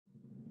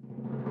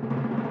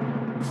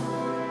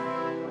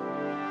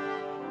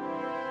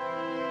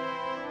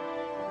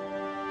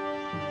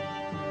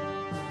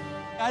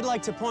I'd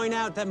like to point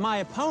out that my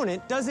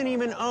opponent doesn't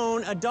even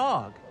own a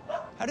dog.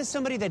 How does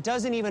somebody that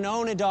doesn't even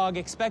own a dog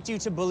expect you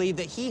to believe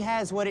that he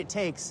has what it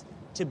takes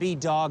to be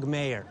dog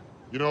mayor?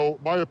 You know,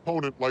 my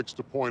opponent likes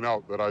to point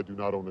out that I do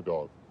not own a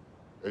dog.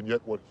 And yet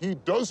what he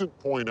doesn't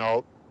point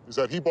out is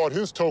that he bought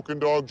his token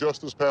dog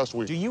just this past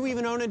week. Do you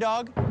even own a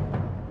dog?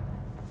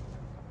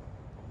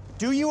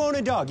 Do you own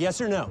a dog,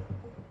 yes or no?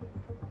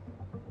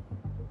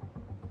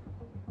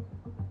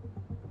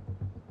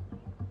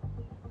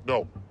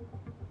 No,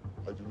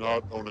 I do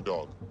not own a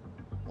dog.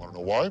 Want to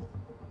know why?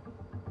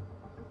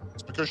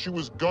 It's because she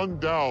was gunned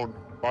down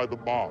by the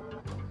mob.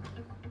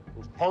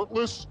 Those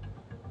heartless,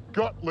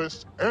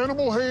 gutless,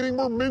 animal-hating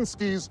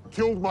Mirminskys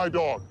killed my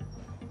dog,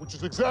 which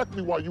is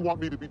exactly why you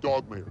want me to be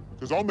dog mayor,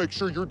 because I'll make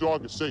sure your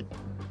dog is safe.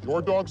 Is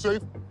your dog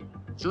safe?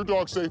 Is your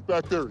dog safe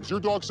back there? Is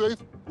your dog safe?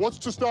 What's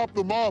to stop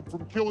the mob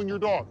from killing your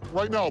dog?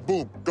 Right now,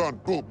 boom,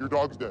 gun, boom, your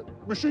dog's dead.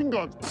 Machine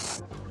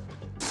guns.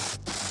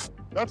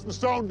 That's the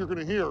sound you're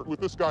gonna hear with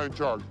this guy in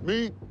charge.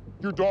 Me,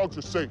 your dogs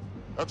are safe.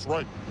 That's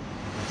right.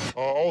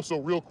 Also,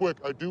 real quick,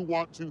 I do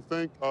want to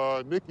thank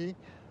Nikki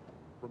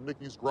from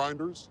Nikki's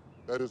Grinders.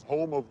 That is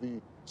home of the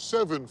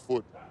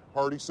 7-foot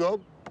party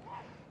sub.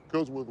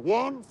 Because with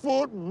 1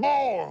 foot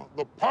more,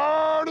 the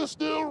party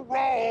still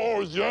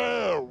roars.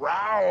 Yeah,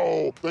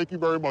 row. Thank you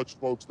very much,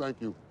 folks. Thank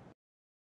you.